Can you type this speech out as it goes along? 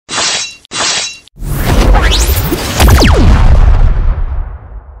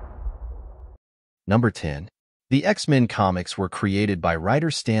Number 10. The X-Men comics were created by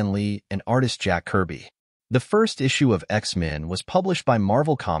writer Stan Lee and artist Jack Kirby. The first issue of X-Men was published by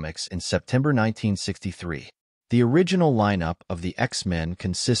Marvel Comics in September 1963. The original lineup of the X-Men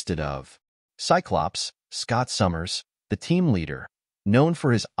consisted of Cyclops, Scott Summers, the team leader, known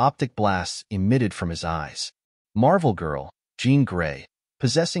for his optic blasts emitted from his eyes. Marvel Girl, Jean Grey,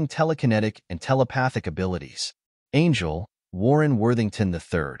 possessing telekinetic and telepathic abilities. Angel, Warren Worthington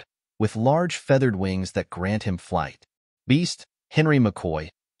III, with large feathered wings that grant him flight. Beast, Henry McCoy,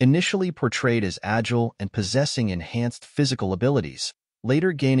 initially portrayed as agile and possessing enhanced physical abilities,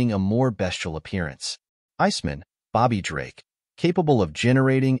 later gaining a more bestial appearance. Iceman, Bobby Drake, capable of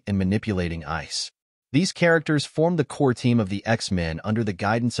generating and manipulating ice. These characters formed the core team of the X-Men under the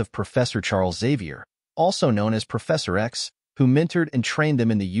guidance of Professor Charles Xavier, also known as Professor X, who mentored and trained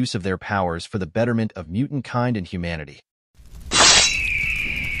them in the use of their powers for the betterment of mutant kind and humanity.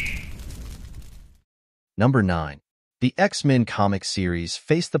 Number 9. The X-Men comic series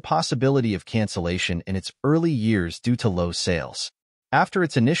faced the possibility of cancellation in its early years due to low sales. After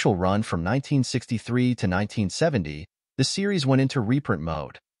its initial run from 1963 to 1970, the series went into reprint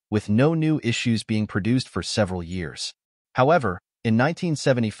mode, with no new issues being produced for several years. However, in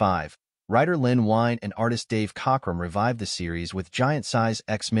 1975, writer Len Wein and artist Dave Cockrum revived the series with Giant-Size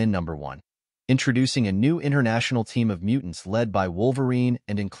X-Men #1, introducing a new international team of mutants led by Wolverine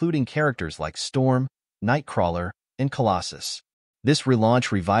and including characters like Storm, Nightcrawler, and Colossus. This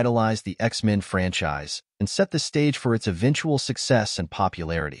relaunch revitalized the X-Men franchise and set the stage for its eventual success and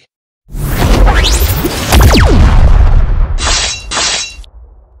popularity.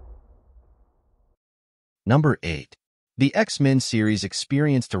 Number 8. The X-Men series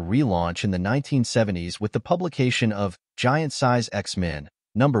experienced a relaunch in the 1970s with the publication of Giant-Size X-Men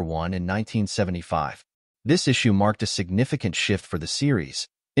 #1 in 1975. This issue marked a significant shift for the series,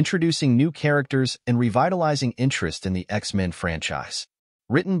 introducing new characters and revitalizing interest in the X-Men franchise.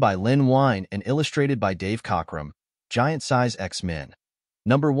 Written by Len Wein and illustrated by Dave Cockrum, Giant-Size X-Men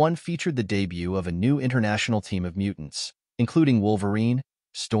 #1 featured the debut of a new international team of mutants, including Wolverine,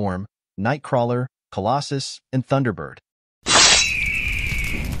 Storm, Nightcrawler, Colossus, and Thunderbird.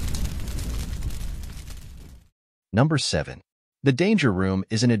 Number 7. The Danger Room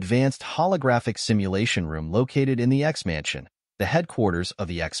is an advanced holographic simulation room located in the X-Mansion, the headquarters of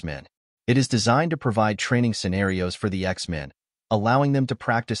the X-Men. It is designed to provide training scenarios for the X-Men, allowing them to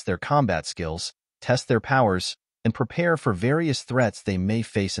practice their combat skills, test their powers, and prepare for various threats they may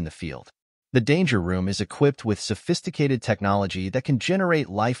face in the field. The Danger Room is equipped with sophisticated technology that can generate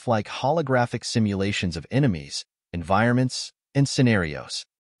lifelike holographic simulations of enemies, environments, and scenarios.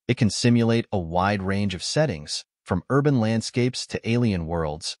 It can simulate a wide range of settings, from urban landscapes to alien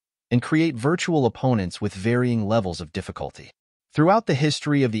worlds, and create virtual opponents with varying levels of difficulty. Throughout the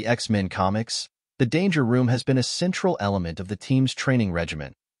history of the X-Men comics, the Danger Room has been a central element of the team's training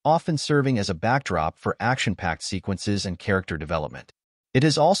regimen, often serving as a backdrop for action-packed sequences and character development. It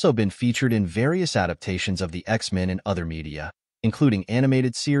has also been featured in various adaptations of the X-Men in other media, including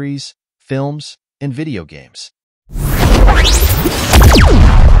animated series, films, and video games.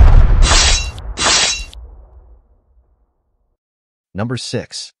 Number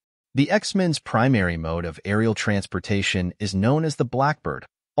 6. The X-Men's primary mode of aerial transportation is known as the Blackbird,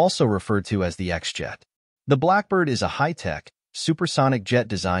 also referred to as the X-Jet. The Blackbird is a high-tech, supersonic jet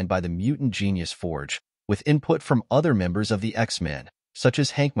designed by the mutant genius Forge, with input from other members of the X-Men, such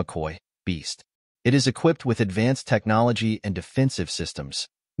as Hank McCoy, Beast. It is equipped with advanced technology and defensive systems,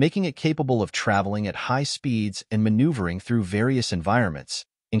 making it capable of traveling at high speeds and maneuvering through various environments,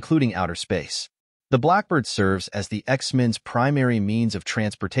 including outer space. The Blackbird serves as the X-Men's primary means of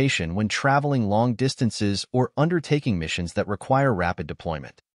transportation when traveling long distances or undertaking missions that require rapid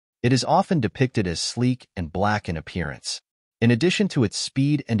deployment. It is often depicted as sleek and black in appearance. In addition to its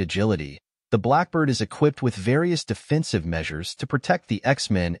speed and agility, the Blackbird is equipped with various defensive measures to protect the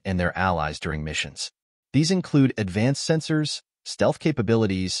X-Men and their allies during missions. These include advanced sensors, stealth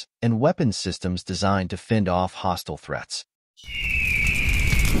capabilities, and weapons systems designed to fend off hostile threats.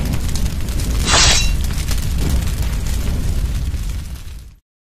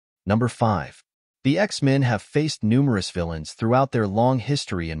 Number 5. The X-Men have faced numerous villains throughout their long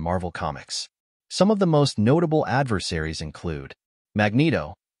history in Marvel Comics. Some of the most notable adversaries include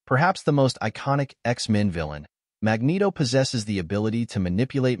Magneto. Perhaps the most iconic X-Men villain, Magneto possesses the ability to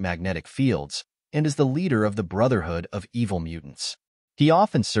manipulate magnetic fields and is the leader of the Brotherhood of Evil Mutants. He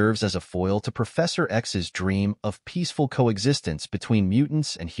often serves as a foil to Professor X's dream of peaceful coexistence between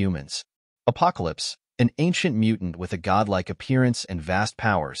mutants and humans. Apocalypse, an ancient mutant with a godlike appearance and vast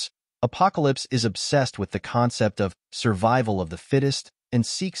powers, Apocalypse is obsessed with the concept of survival of the fittest and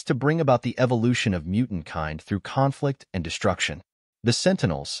seeks to bring about the evolution of mutant kind through conflict and destruction. The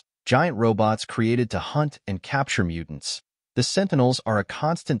Sentinels, giant robots created to hunt and capture mutants. The Sentinels are a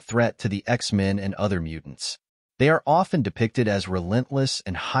constant threat to the X-Men and other mutants. They are often depicted as relentless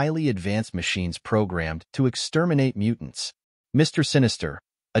and highly advanced machines programmed to exterminate mutants. Mr. Sinister,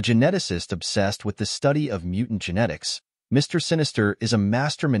 a geneticist obsessed with the study of mutant genetics, Mr. Sinister is a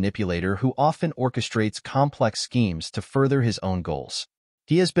master manipulator who often orchestrates complex schemes to further his own goals.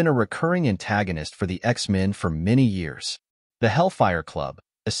 He has been a recurring antagonist for the X-Men for many years. The Hellfire Club,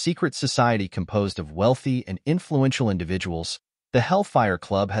 a secret society composed of wealthy and influential individuals, the Hellfire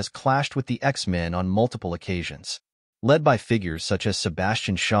Club has clashed with the X-Men on multiple occasions. Led by figures such as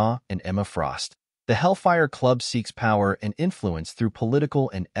Sebastian Shaw and Emma Frost, the Hellfire Club seeks power and influence through political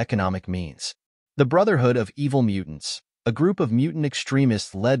and economic means. The Brotherhood of Evil Mutants, a group of mutant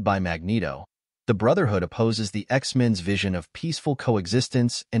extremists led by Magneto, the Brotherhood opposes the X-Men's vision of peaceful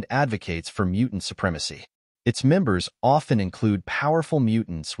coexistence and advocates for mutant supremacy. Its members often include powerful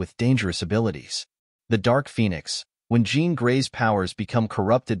mutants with dangerous abilities. The Dark Phoenix, when Jean Grey's powers become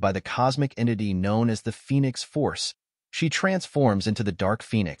corrupted by the cosmic entity known as the Phoenix Force, she transforms into the Dark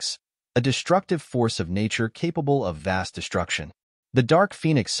Phoenix, a destructive force of nature capable of vast destruction. The Dark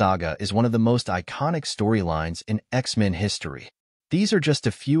Phoenix saga is one of the most iconic storylines in X-Men history. These are just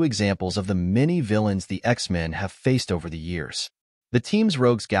a few examples of the many villains the X-Men have faced over the years. The team's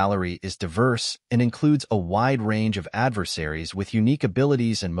rogues gallery is diverse and includes a wide range of adversaries with unique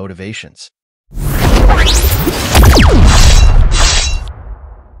abilities and motivations.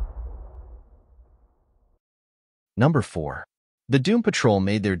 Number 4. The Doom Patrol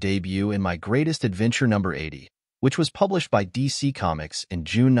made their debut in My Greatest Adventure number 80, which was published by DC Comics in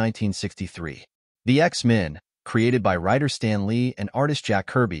June 1963. The X-Men, created by writer Stan Lee and artist Jack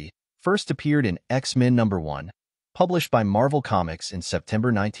Kirby, first appeared in X-Men number 1, published by Marvel Comics in September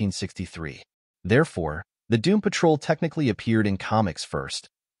 1963. Therefore, the Doom Patrol technically appeared in comics first,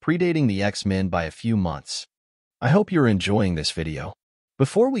 predating the X-Men by a few months. I hope you're enjoying this video.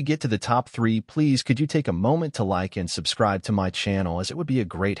 Before we get to the top 3, please could you take a moment to like and subscribe to my channel, as it would be a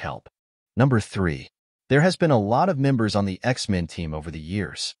great help. Number 3. There has been a lot of members on the X-Men team over the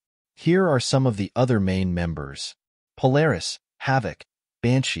years. Here are some of the other main members: Polaris, Havoc,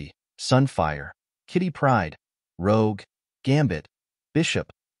 Banshee, Sunfire, Kitty Pryde, Rogue, Gambit,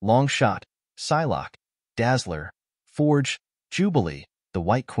 Bishop, Longshot, Psylocke, Dazzler, Forge, Jubilee, the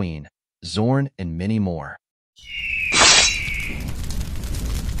White Queen, Zorn, and many more.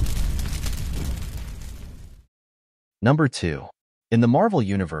 Number 2. In the Marvel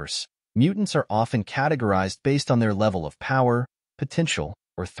Universe, mutants are often categorized based on their level of power, potential,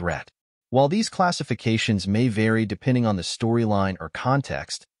 or threat. While these classifications may vary depending on the storyline or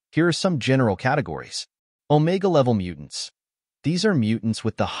context, here are some general categories. Omega-level mutants. These are mutants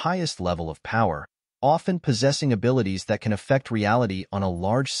with the highest level of power, often possessing abilities that can affect reality on a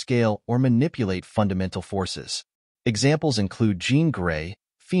large scale or manipulate fundamental forces. Examples include Jean Grey,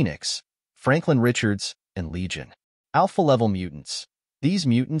 Phoenix, Franklin Richards, and Legion. Alpha-level mutants. These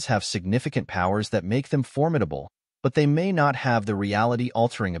mutants have significant powers that make them formidable, but they may not have the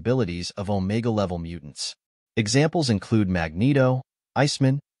reality-altering abilities of Omega-level mutants. Examples include Magneto,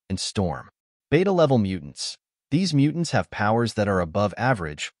 Iceman, and Storm. Beta-level mutants. These mutants have powers that are above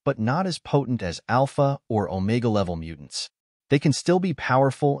average, but not as potent as Alpha or Omega-level mutants. They can still be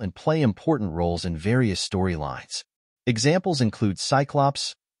powerful and play important roles in various storylines. Examples include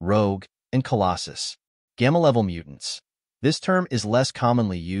Cyclops, Rogue, and Colossus. Gamma-level mutants. This term is less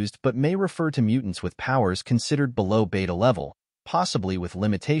commonly used but may refer to mutants with powers considered below beta level, possibly with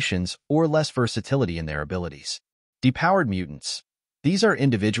limitations or less versatility in their abilities. Depowered mutants. These are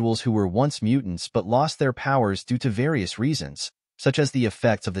individuals who were once mutants but lost their powers due to various reasons, such as the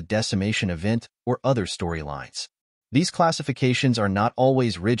effects of the decimation event or other storylines. These classifications are not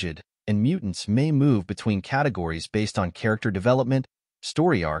always rigid, and mutants may move between categories based on character development,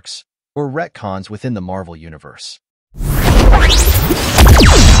 story arcs, or retcons within the Marvel Universe.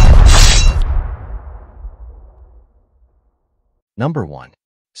 Number 1.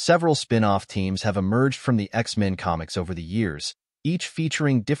 Several spin-off teams have emerged from the X-Men comics over the years, each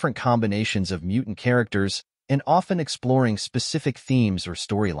featuring different combinations of mutant characters and often exploring specific themes or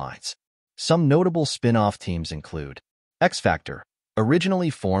storylines. Some notable spin-off teams include X-Factor, originally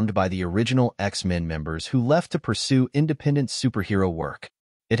formed by the original X-Men members who left to pursue independent superhero work.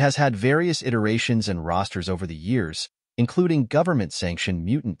 It has had various iterations and rosters over the years, including government-sanctioned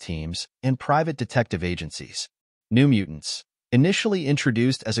mutant teams and private detective agencies. New Mutants. Initially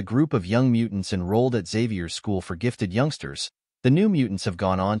introduced as a group of young mutants enrolled at Xavier's School for Gifted Youngsters, the New Mutants have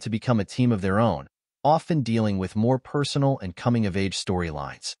gone on to become a team of their own, often dealing with more personal and coming-of-age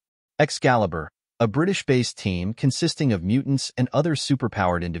storylines. Excalibur, a British-based team consisting of mutants and other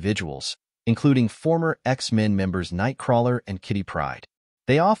superpowered individuals, including former X-Men members Nightcrawler and Kitty Pryde.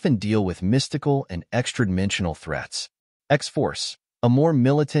 They often deal with mystical and extra-dimensional threats. X-Force, a more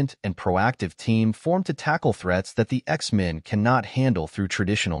militant and proactive team formed to tackle threats that the X-Men cannot handle through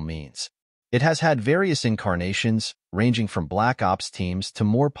traditional means. It has had various incarnations, ranging from Black Ops teams to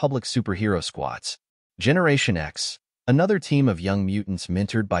more public superhero squads. Generation X, another team of young mutants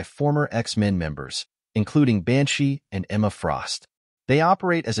mentored by former X-Men members, including Banshee and Emma Frost. They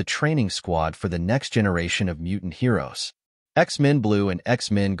operate as a training squad for the next generation of mutant heroes. X-Men Blue and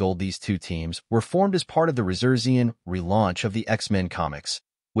X-Men Gold. These two teams were formed as part of the Resurzian relaunch of the X-Men comics,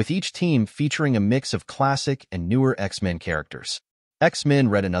 with each team featuring a mix of classic and newer X-Men characters. X-Men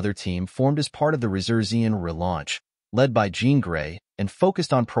Red, another team formed as part of the Resurzian relaunch, led by Jean Grey, and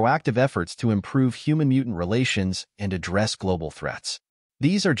focused on proactive efforts to improve human-mutant relations and address global threats.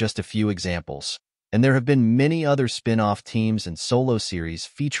 These are just a few examples, and there have been many other spin-off teams and solo series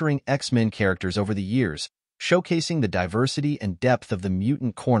featuring X-Men characters over the years, showcasing the diversity and depth of the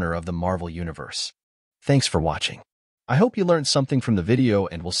mutant corner of the Marvel Universe. Thanks for watching. I hope you learned something from the video,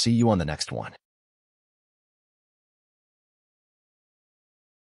 and we'll see you on the next one.